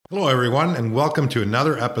Hello, everyone, and welcome to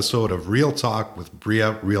another episode of Real Talk with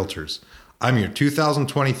Bria Realtors. I'm your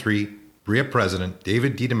 2023 Bria President,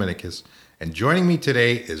 David DeDominicis, and joining me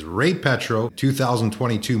today is Ray Petro,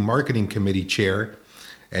 2022 Marketing Committee Chair,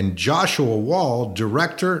 and Joshua Wall,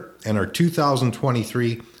 Director and our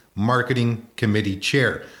 2023 Marketing Committee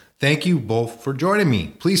Chair. Thank you both for joining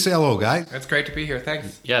me. Please say hello, guys. It's great to be here.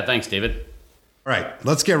 Thanks. Yeah, thanks, David. All right,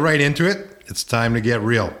 let's get right into it. It's time to get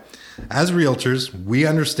real. As realtors, we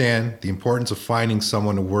understand the importance of finding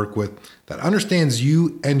someone to work with that understands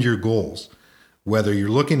you and your goals. Whether you're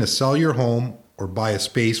looking to sell your home or buy a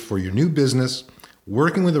space for your new business,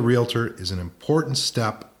 working with a realtor is an important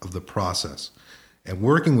step of the process. And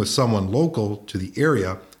working with someone local to the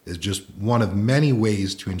area is just one of many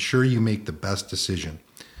ways to ensure you make the best decision.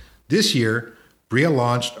 This year, Bria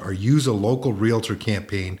launched our Use a Local Realtor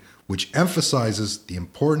campaign, which emphasizes the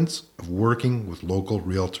importance of working with local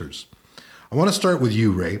realtors. I want to start with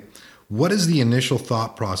you, Ray. What is the initial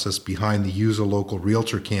thought process behind the Use a Local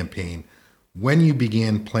Realtor campaign when you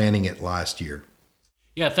began planning it last year?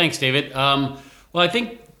 Yeah, thanks, David. Well, I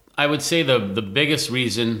think I would say the biggest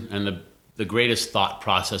reason and the greatest thought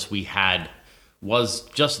process we had was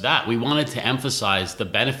just that. We wanted to emphasize the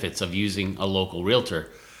benefits of using a local realtor.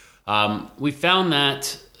 We found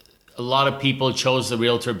that a lot of people chose the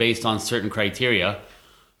realtor based on certain criteria,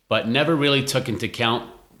 but never really took into account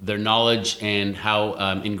their knowledge and how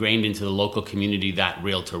ingrained into the local community that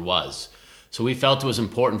realtor was. So we felt it was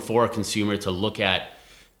important for a consumer to look at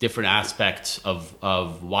different aspects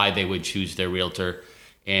of why they would choose their realtor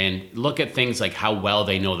and look at things like how well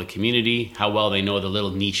they know the community, how well they know the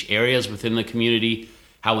little niche areas within the community,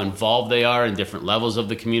 how involved they are in different levels of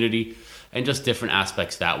the community, and just different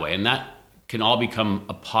aspects that way. And that can all become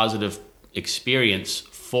a positive experience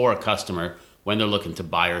for a customer when they're looking to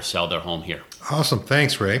buy or sell their home here. Awesome.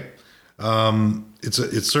 Thanks, Ray.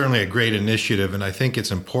 It's certainly a great initiative, and I think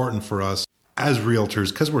it's important for us as realtors,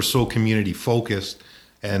 because we're so community focused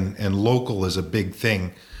and local is a big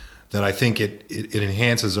thing, that I think it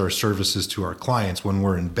enhances our services to our clients when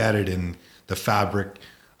we're embedded in the fabric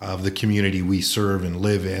of the community we serve and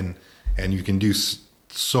live in, and you can do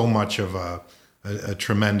so much of a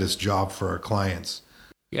tremendous job for our clients.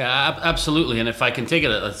 Yeah, absolutely. And if I can take it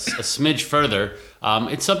a smidge further,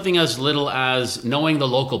 it's something as little as knowing the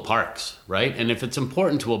local parks, right? And if it's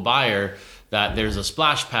important to a buyer that there's a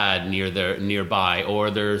splash pad nearby, or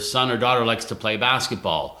their son or daughter likes to play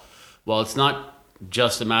basketball, well, it's not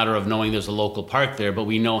just a matter of knowing there's a local park there, but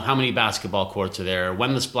we know how many basketball courts are there,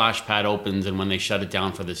 when the splash pad opens and when they shut it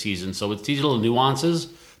down for the season. So it's these little nuances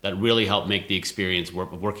that really help make the experience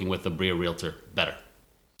working with the Bria Realtor better.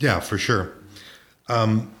 Yeah, for sure.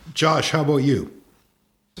 Josh, how about you?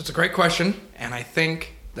 It's a great question. And I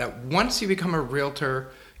think that once you become a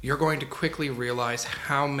realtor, you're going to quickly realize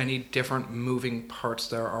how many different moving parts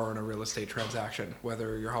there are in a real estate transaction,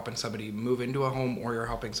 whether you're helping somebody move into a home or you're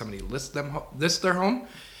helping somebody list their home.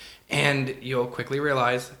 And you'll quickly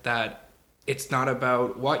realize that it's not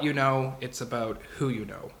about what you know, it's about who you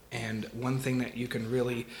know. And one thing that you can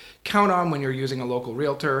really count on when you're using a local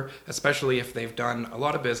realtor, especially if they've done a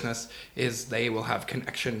lot of business, is they will have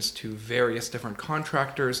connections to various different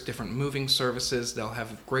contractors, different moving services. They'll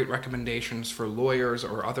have great recommendations for lawyers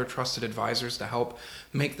or other trusted advisors to help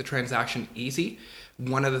make the transaction easy.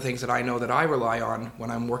 One of the things that I know that I rely on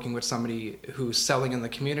when I'm working with somebody who's selling in the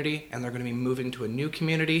community and they're going to be moving to a new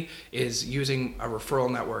community is using a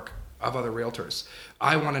referral network of other realtors.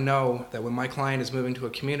 I want to know that when my client is moving to a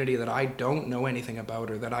community that I don't know anything about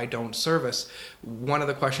or that I don't service, one of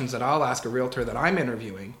the questions that I'll ask a realtor that I'm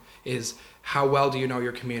interviewing is, how well do you know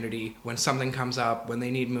your community? When something comes up, when they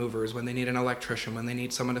need movers, when they need an electrician, when they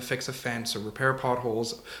need someone to fix a fence or repair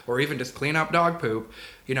potholes, or even just clean up dog poop,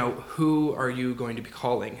 who are you going to be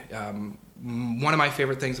calling? One of my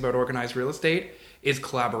favorite things about organized real estate is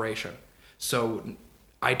collaboration. So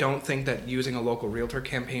I don't think that using a local realtor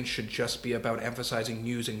campaign should just be about emphasizing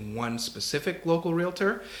using one specific local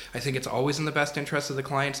realtor. I think it's always in the best interest of the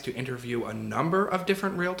clients to interview a number of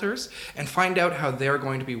different realtors and find out how they're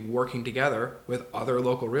going to be working together with other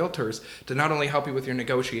local realtors to not only help you with your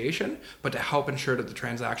negotiation, but to help ensure that the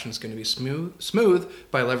transaction is going to be smooth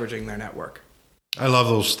by leveraging their network. I love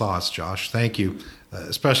those thoughts, Josh. Thank you,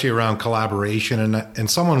 especially around collaboration.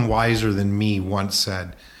 And someone wiser than me once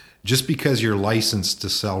said, just because you're licensed to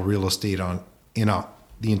sell real estate in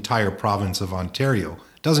the entire province of Ontario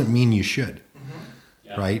doesn't mean you should,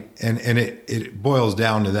 right? And it boils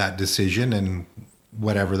down to that decision and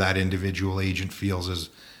whatever that individual agent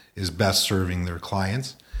feels is best serving their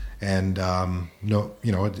clients. And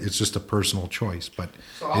it's just a personal choice, but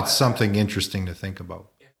it's something interesting to think about.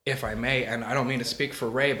 if I may, and I don't mean to speak for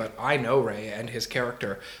Ray, but I know Ray and his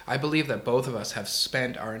character. I believe that both of us have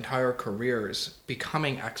spent our entire careers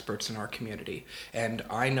becoming experts in our community. And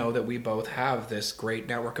I know that we both have this great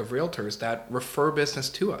network of realtors that refer business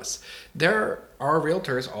to us. There are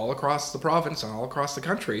realtors all across the province and all across the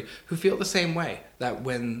country who feel the same way, that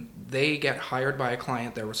when they get hired by a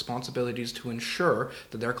client, their responsibility is to ensure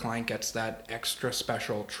that their client gets that extra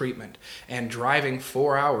special treatment. And driving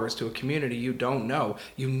 4 hours to a community you don't know,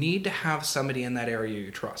 you need to have somebody in that area you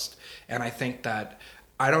trust. And I think that,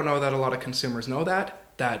 I don't know that a lot of consumers know that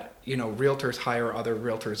realtors hire other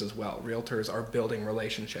realtors as well. Realtors are building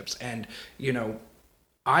relationships. And,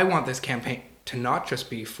 I want this campaign to not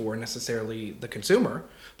just be for necessarily the consumer,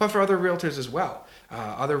 but for other realtors as well.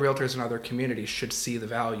 Other realtors in other communities should see the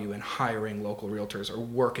value in hiring local realtors or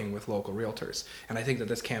working with local realtors. And I think that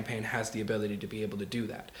this campaign has the ability to be able to do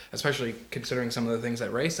that, especially considering some of the things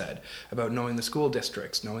that Ray said about knowing the school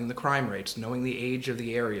districts, knowing the crime rates, knowing the age of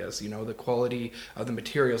the areas, the quality of the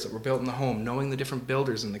materials that were built in the home, knowing the different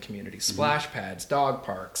builders in the community, splash pads, dog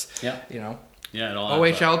parks, Yeah, it all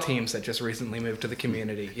OHL teams that just recently moved to the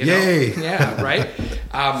community. Yay! Yeah, right?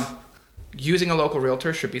 Using a local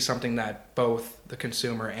realtor should be something that both the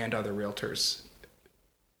consumer and other realtors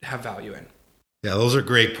have value in. Yeah, those are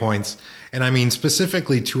great points. And I mean,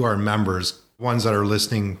 specifically to our members, ones that are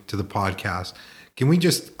listening to the podcast, can we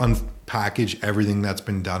just unpackage everything that's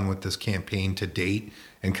been done with this campaign to date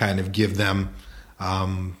and kind of give them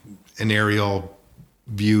an aerial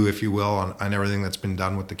view, if you will, on everything that's been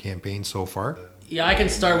done with the campaign so far? Yeah, I can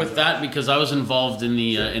start with that because I was involved in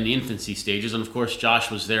the infancy stages, and of course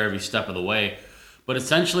Josh was there every step of the way. But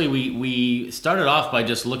essentially, we started off by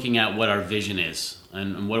just looking at what our vision is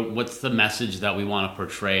and what's the message that we want to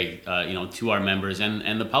portray, to our members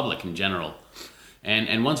and the public in general.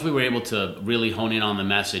 And once we were able to really hone in on the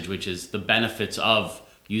message, which is the benefits of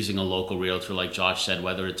using a local realtor, like Josh said,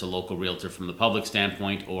 whether it's a local realtor from the public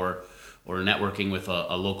standpoint or networking with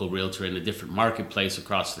a local realtor in a different marketplace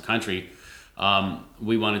across the country,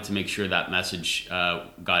 we wanted to make sure that message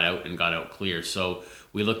got out clear. So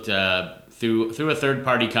we looked through a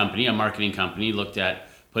third-party company, a marketing company, looked at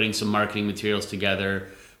putting some marketing materials together.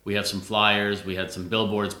 We have some flyers, we had some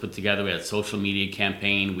billboards put together, we had a social media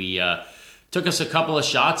campaign. We took us a couple of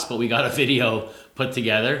shots, but we got a video put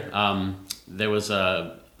together. There was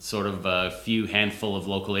a sort of a few handful of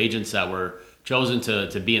local agents that were chosen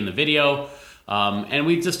to be in the video. And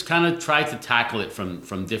we just kind of tried to tackle it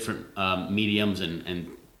from different mediums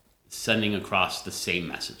and sending across the same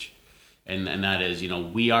message. And that is,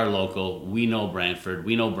 we are local, we know Brantford,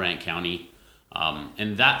 we know Brant County.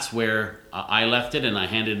 And that's where I left it, and I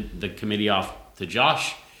handed the committee off to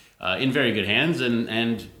Josh in very good hands.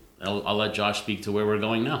 And I'll let Josh speak to where we're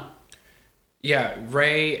going now. Yeah,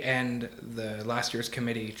 Ray and the last year's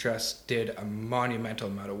committee just did a monumental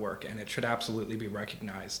amount of work, and it should absolutely be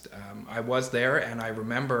recognized. I was there, and I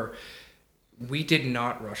remember we did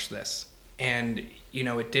not rush this. And,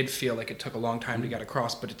 it did feel like it took a long time to get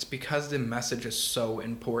across, but it's because the message is so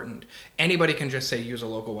important. Anybody can just say, use a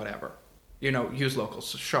local whatever. Use local,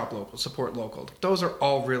 shop local, support local. Those are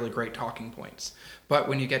all really great talking points. But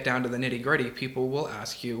when you get down to the nitty gritty, people will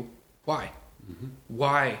ask you, why? Mm-hmm.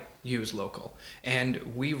 Why use local?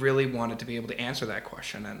 And we really wanted to be able to answer that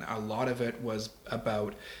question. And a lot of it was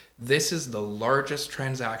about, this is the largest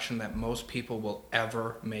transaction that most people will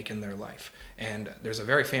ever make in their life. And there's a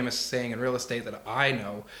very famous saying in real estate that I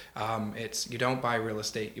know, it's, you don't buy real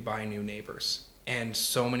estate, you buy new neighbors. And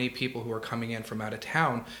so many people who are coming in from out of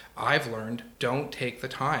town, I've learned, don't take the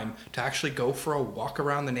time to actually go for a walk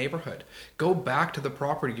around the neighborhood. Go back to the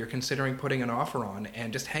property you're considering putting an offer on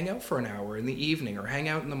and just hang out for an hour in the evening or hang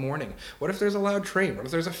out in the morning. What if there's a loud train? What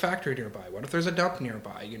if there's a factory nearby? What if there's a dump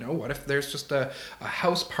nearby? What if there's just a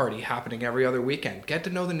house party happening every other weekend? Get to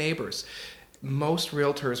know the neighbors. Most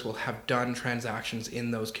realtors will have done transactions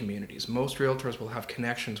in those communities. Most realtors will have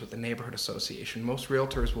connections with the neighborhood association. Most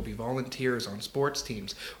realtors will be volunteers on sports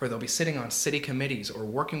teams, or they'll be sitting on city committees or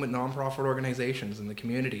working with nonprofit organizations in the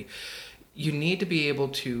community. You need to be able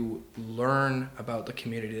to learn about the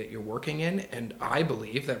community that you're working in, and I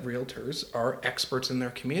believe that realtors are experts in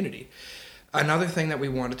their community. Another thing that we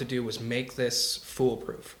wanted to do was make this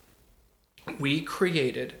foolproof. We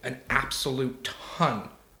created an absolute ton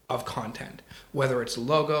of content, whether it's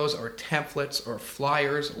logos or templates or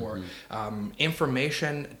flyers or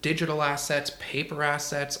information, digital assets, paper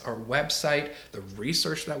assets, our website, the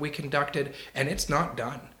research that we conducted, and it's not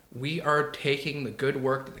done. We are taking the good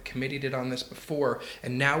work that the committee did on this before,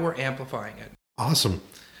 and now we're amplifying it. Awesome.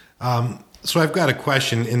 So I've got a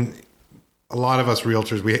question. In a lot of us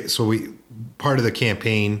realtors, we part of the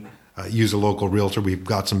campaign use a local realtor. We've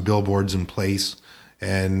got some billboards in place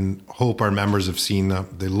and hope our members have seen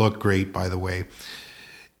them. They look great, by the way.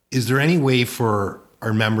 Is there any way for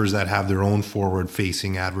our members that have their own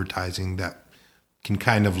forward-facing advertising that can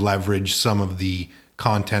kind of leverage some of the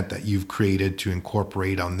content that you've created to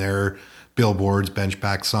incorporate on their billboards,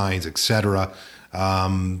 benchback signs, etc.,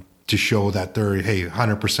 to show that they're, hey,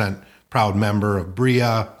 100% proud member of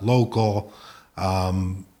BREA, local?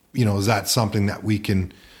 Is that something that we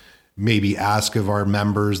can maybe ask of our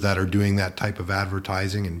members that are doing that type of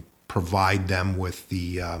advertising and provide them with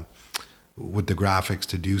the graphics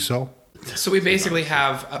to do so? So we basically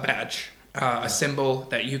have a badge, a symbol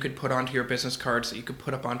that you could put onto your business cards, that you could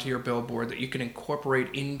put up onto your billboard, that you can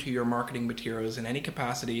incorporate into your marketing materials in any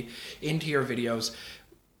capacity, into your videos.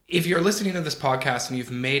 If you're listening to this podcast and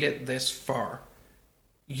you've made it this far,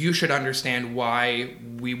 you should understand why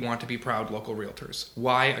we want to be proud local realtors,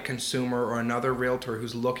 why a consumer or another realtor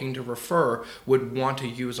who's looking to refer would want to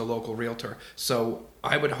use a local realtor. So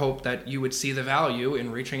I would hope that you would see the value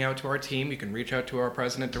in reaching out to our team. You can reach out to our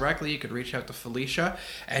president directly. You could reach out to Felicia,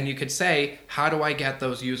 and you could say, how do I get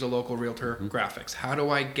those use a local realtor graphics? How do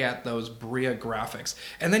I get those BREA graphics?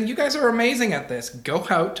 And then you guys are amazing at this. Go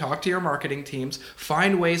out, talk to your marketing teams,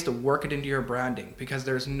 find ways to work it into your branding, because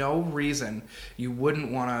there's no reason you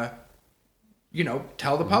wouldn't want to,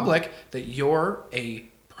 tell the public that you're a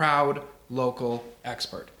proud local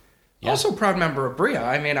expert. Yeah. Also proud member of BREA.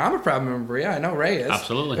 I mean, I'm a proud member of BREA. I know Ray is.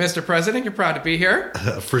 Absolutely. Mr. President, you're proud to be here.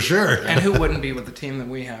 For sure. And who wouldn't be with the team that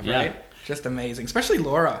we have, right? Just amazing. Especially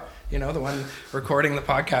Laura, the one recording the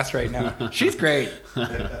podcast right now. She's great.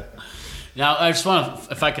 Now, I just want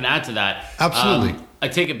to, if I can add to that. Absolutely. I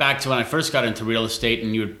take it back to when I first got into real estate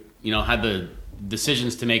and you had the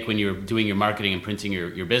decisions to make when you were doing your marketing and printing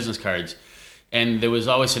your business cards. And there was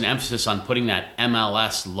always an emphasis on putting that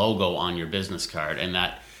MLS logo on your business card, and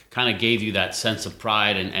that kind of gave you that sense of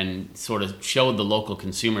pride and sort of showed the local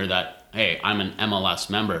consumer that, hey, I'm an MLS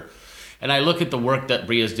member. And I look at the work that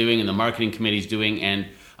BREA is doing and the marketing committee is doing, and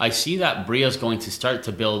I see that BREA is going to start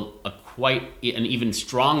to build an even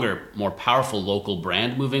stronger, more powerful local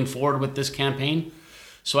brand moving forward with this campaign.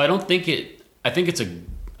 So I think it's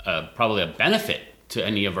probably a benefit to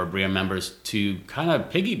any of our BREA members to kind of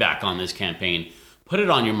piggyback on this campaign, put it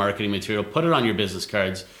on your marketing material, put it on your business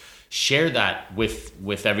cards, share that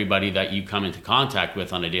with everybody that you come into contact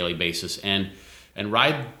with on a daily basis, and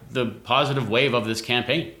ride the positive wave of this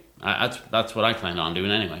campaign. That's what I plan on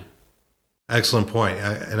doing anyway. Excellent point.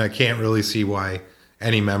 And I can't really see why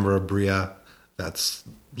any member of BREA that's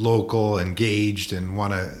local, engaged, and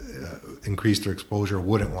want to increase their exposure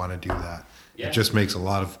wouldn't want to do that. Yeah. It just makes a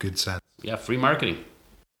lot of good sense. Yeah, free marketing.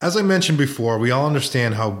 As I mentioned before, we all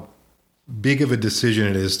understand how big of a decision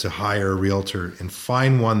it is to hire a realtor and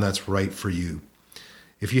find one that's right for you.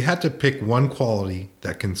 If you had to pick one quality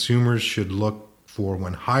that consumers should look for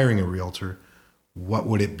when hiring a realtor, what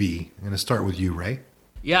would it be? I'm going to start with you, Ray.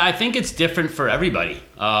 Yeah, I think it's different for everybody.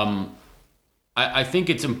 I think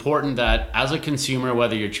it's important that as a consumer,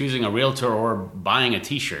 whether you're choosing a realtor or buying a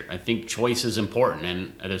t-shirt, I think choice is important,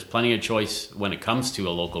 and there's plenty of choice when it comes to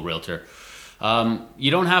a local realtor. You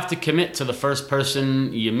don't have to commit to the first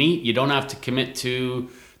person you meet. You don't have to commit to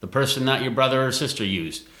the person that your brother or sister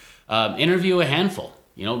used. Interview a handful.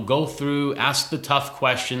 Go through, ask the tough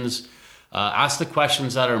questions, ask the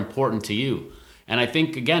questions that are important to you. And I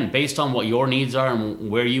think, again, based on what your needs are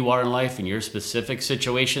and where you are in life and your specific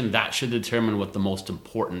situation, that should determine what the most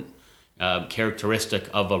important characteristic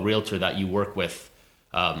of a realtor that you work with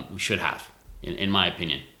should have, in my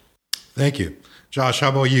opinion. Thank you. Josh, how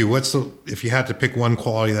about you? If you had to pick one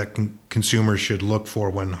quality that consumers should look for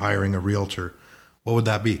when hiring a realtor, what would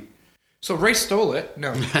that be? So Ray stole it.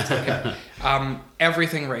 No, it's okay.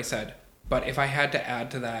 Everything Ray said. But if I had to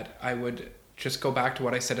add to that, I would just go back to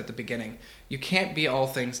what I said at the beginning. You can't be all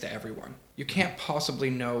things to everyone. You can't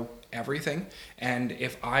possibly know everything. And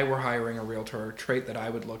if I were hiring a realtor, a trait that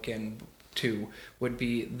I would look into would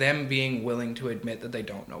be them being willing to admit that they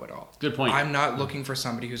don't know it all. Good point. I'm not looking for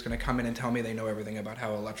somebody who's going to come in and tell me they know everything about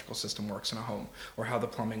how an electrical system works in a home, or how the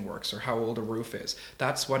plumbing works, or how old a roof is.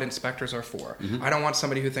 That's what inspectors are for. Mm-hmm. I don't want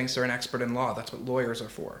somebody who thinks they're an expert in law. That's what lawyers are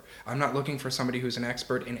for. I'm not looking for somebody who's an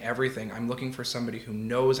expert in everything. I'm looking for somebody who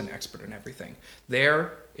knows an expert in everything.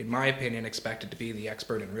 They're, in my opinion, expected to be the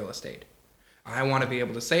expert in real estate. I want to be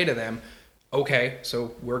able to say to them, okay,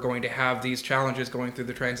 so we're going to have these challenges going through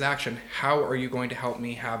the transaction. How are you going to help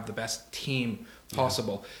me have the best team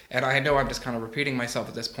possible? Yeah. And I know I'm just kind of repeating myself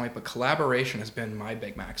at this point, but collaboration has been my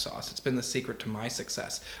Big Mac sauce. It's been the secret to my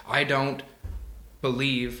success. I don't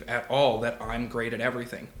believe at all that I'm great at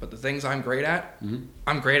everything, but the things I'm great at,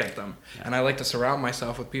 I'm great at them. Yeah. And I like to surround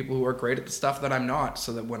myself with people who are great at the stuff that I'm not,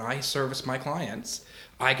 so that when I service my clients,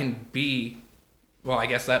 I can be, well, I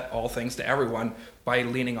guess that all things to everyone by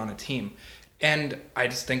leaning on a team. And I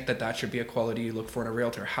just think that that should be a quality you look for in a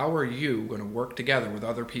realtor. How are you going to work together with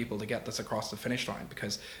other people to get this across the finish line?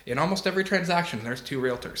 Because in almost every transaction, there's two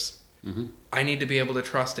realtors. I need to be able to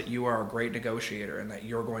trust that you are a great negotiator and that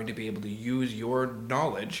you're going to be able to use your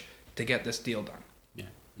knowledge to get this deal done. Yeah.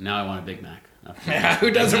 Now I want a Big Mac. Yeah, who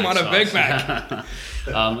doesn't want a Big Mac?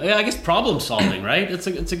 Yeah, I guess problem solving, right? It's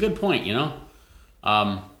a good point, you know.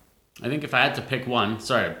 I think if I had to pick one,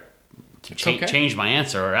 sorry to change my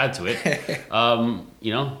answer or add to it,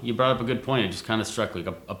 you know, you brought up a good point. It just kind of struck like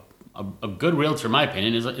a good realtor, in my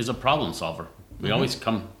opinion, is a problem solver. We always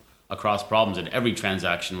come across problems in every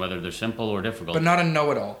transaction, whether they're simple or difficult. But not a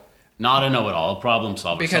know-it-all. Not a know-it-all, a problem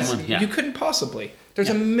solver. Because you couldn't possibly. There's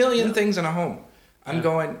a million things in a home. I'm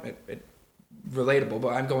going, relatable,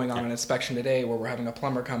 but I'm going on an inspection today where we're having a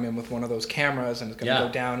plumber come in with one of those cameras and it's going to go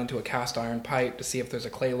down into a cast iron pipe to see if there's a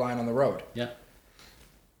clay line on the road. Yeah.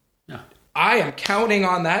 I am counting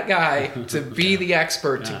on that guy to be the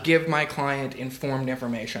expert to give my client informed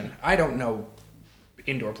information. I don't know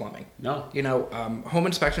indoor plumbing. No. You know, home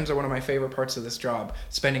inspections are one of my favorite parts of this job.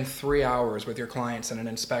 Spending 3 hours with your clients and an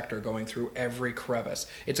inspector going through every crevice.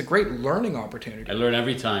 It's a great learning opportunity. I learn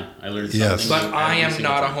every time. I learn something. But I am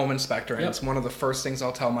not a home inspector, and it's one of the first things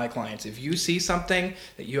I'll tell my clients. If you see something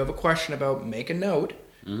that you have a question about, make a note,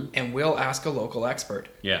 and we'll ask a local expert.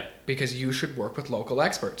 Yeah. Because you should work with local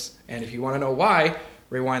experts. And if you want to know why,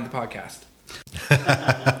 rewind the podcast.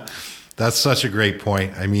 That's such a great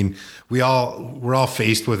point. I mean, we're all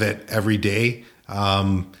faced with it every day,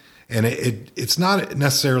 and it's not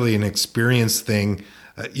necessarily an experience thing.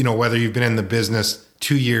 You know, whether you've been in the business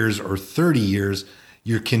 2 years or 30 years,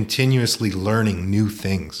 you're continuously learning new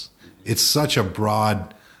things. It's such a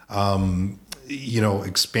broad,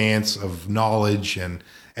 expanse of knowledge, and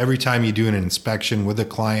every time you do an inspection with a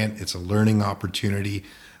client, it's a learning opportunity.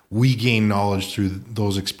 We gain knowledge through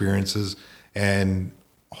those experiences, and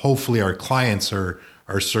hopefully our clients are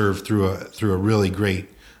served through a really great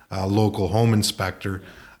local home inspector,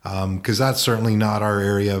 because that's certainly not our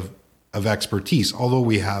area of expertise. Although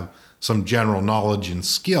we have some general knowledge and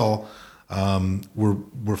skill,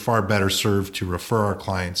 we're far better served to refer our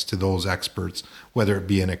clients to those experts, whether it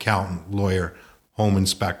be an accountant, lawyer, home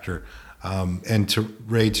inspector. And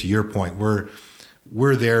to your point,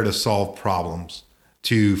 we're there to solve problems,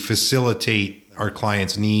 to facilitate our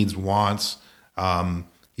clients' needs, wants,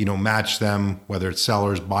 match them, whether it's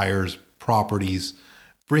sellers, buyers, properties,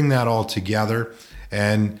 bring that all together.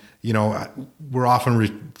 And, we're often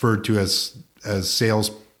referred to as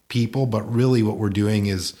sales people, but really what we're doing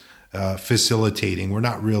is facilitating. We're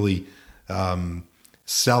not really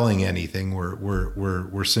selling anything.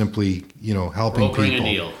 We're simply, helping brokering people.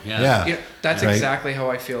 A deal. Yeah. That's right? Exactly how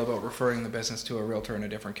I feel about referring the business to a realtor in a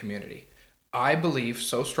different community. I believe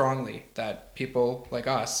so strongly that people like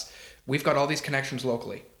us, we've got all these connections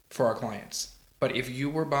locally for our clients. But if you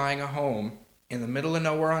were buying a home in the middle of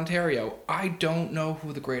nowhere, Ontario, I don't know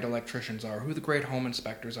who the great electricians are, who the great home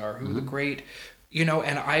inspectors are, who the great,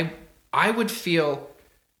 and I would feel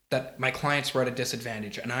that my clients were at a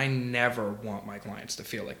disadvantage, and I never want my clients to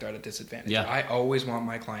feel like they're at a disadvantage. Yeah. I always want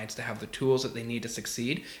my clients to have the tools that they need to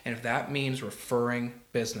succeed, and if that means referring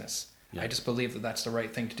business, I just believe that that's the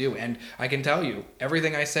right thing to do. And I can tell you,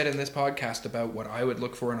 everything I said in this podcast about what I would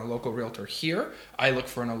look for in a local realtor here, I look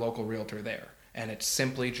for in a local realtor there. And it's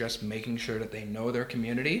simply just making sure that they know their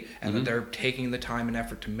community and that they're taking the time and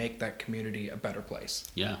effort to make that community a better place.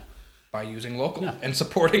 Yeah. By using local and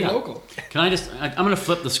supporting local. Can I'm going to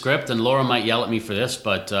flip the script, and Laura might yell at me for this,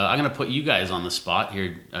 but I'm going to put you guys on the spot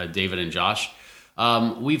here, David and Josh.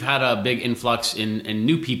 We've had a big influx in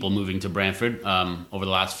new people moving to Brantford over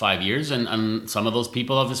the last 5 years, and some of those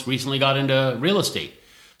people have just recently got into real estate.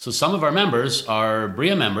 So some of our members are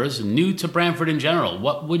BRIA members, new to Brantford in general.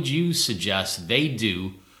 What would you suggest they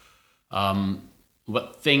do?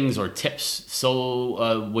 What things or tips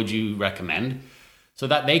would you recommend so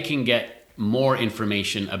that they can get more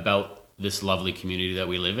information about this lovely community that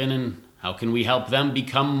we live in, and how can we help them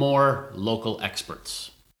become more local experts?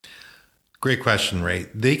 Great question, Ray.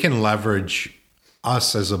 They can leverage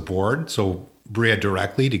us as a board, so BRIA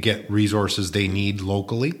directly, to get resources they need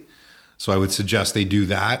locally. So I would suggest they do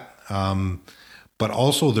that, but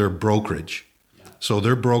also their brokerage. Yeah. So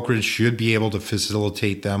their brokerage should be able to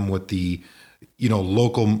facilitate them with the,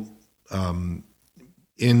 local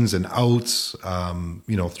ins and outs,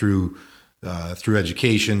 through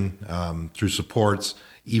education, through supports,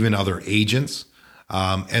 even other agents.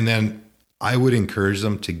 And then I would encourage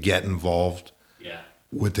them to get involved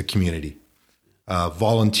with the community.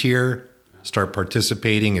 Volunteer, start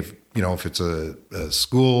participating. If it's a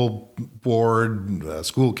school board,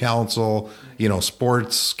 school council,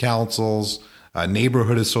 sports councils,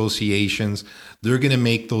 neighborhood associations, they're going to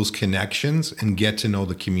make those connections and get to know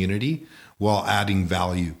the community while adding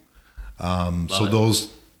value. Those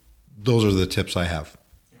are the tips I have.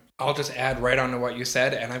 I'll just add right on to what you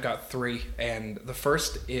said, and I've got 3. And the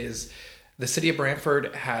first is the city of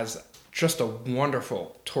Brantford has just a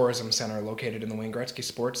wonderful tourism center located in the Wayne Gretzky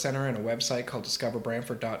Sports Center and a website called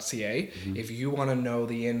discoverbrantford.ca. Mm-hmm. If you want to know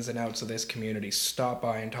the ins and outs of this community, stop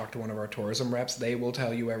by and talk to one of our tourism reps. They will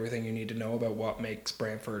tell you everything you need to know about what makes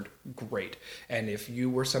Brantford great. And if you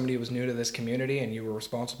were somebody who was new to this community and you were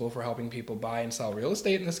responsible for helping people buy and sell real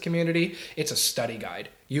estate in this community, it's a study guide.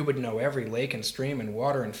 You would know every lake and stream and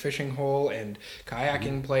water and fishing hole and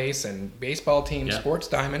kayaking place and baseball team, sports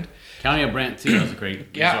diamond. County of Brant, too, that's a great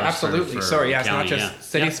resource. Yeah, absolutely. Sorry, it's county, not just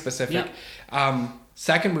city-specific. Yeah.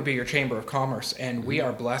 Second would be your Chamber of Commerce, and we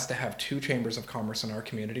are blessed to have 2 chambers of commerce in our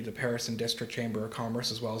community, the Paris and District Chamber of Commerce,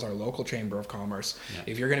 as well as our local Chamber of Commerce. Yeah.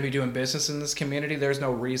 If you're going to be doing business in this community, there's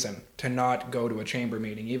no reason to not go to a chamber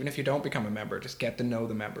meeting. Even if you don't become a member, just get to know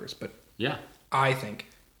the members. But I think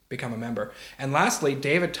become a member. And lastly,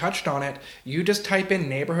 David touched on it. You just type in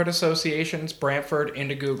neighborhood associations Brantford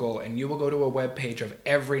into Google and you will go to a web page of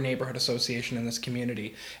every neighborhood association in this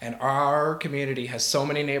community. And our community has so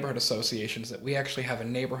many neighborhood associations that we actually have a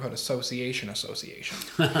neighborhood association.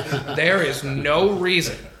 There is no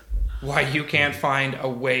reason why you can't find a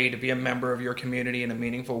way to be a member of your community in a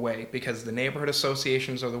meaningful way, because the neighborhood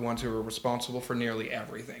associations are the ones who are responsible for nearly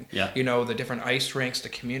everything. Yeah. The different ice rinks, the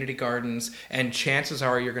community gardens, and chances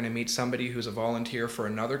are you're going to meet somebody who's a volunteer for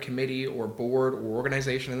another committee or board or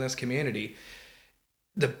organization in this community.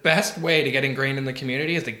 The best way to get ingrained in the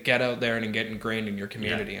community is to get out there and get ingrained in your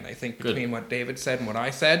community. Yeah. And I think between what David said and what I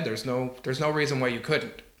said, there's no reason why you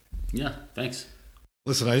couldn't. Yeah, thanks.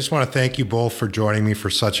 Listen, I just want to thank you both for joining me for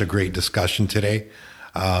such a great discussion today.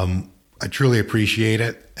 I truly appreciate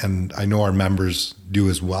it, and I know our members do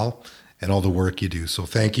as well, and all the work you do. So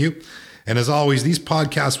thank you. And as always, these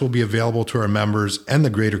podcasts will be available to our members and the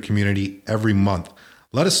greater community every month.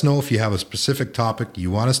 Let us know if you have a specific topic you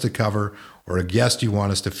want us to cover or a guest you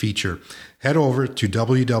want us to feature. Head over to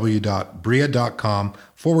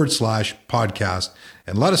www.bria.com/podcast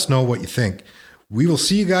and let us know what you think. We will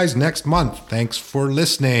see you guys next month. Thanks for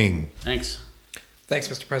listening. Thanks. Thanks,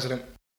 Mr. President.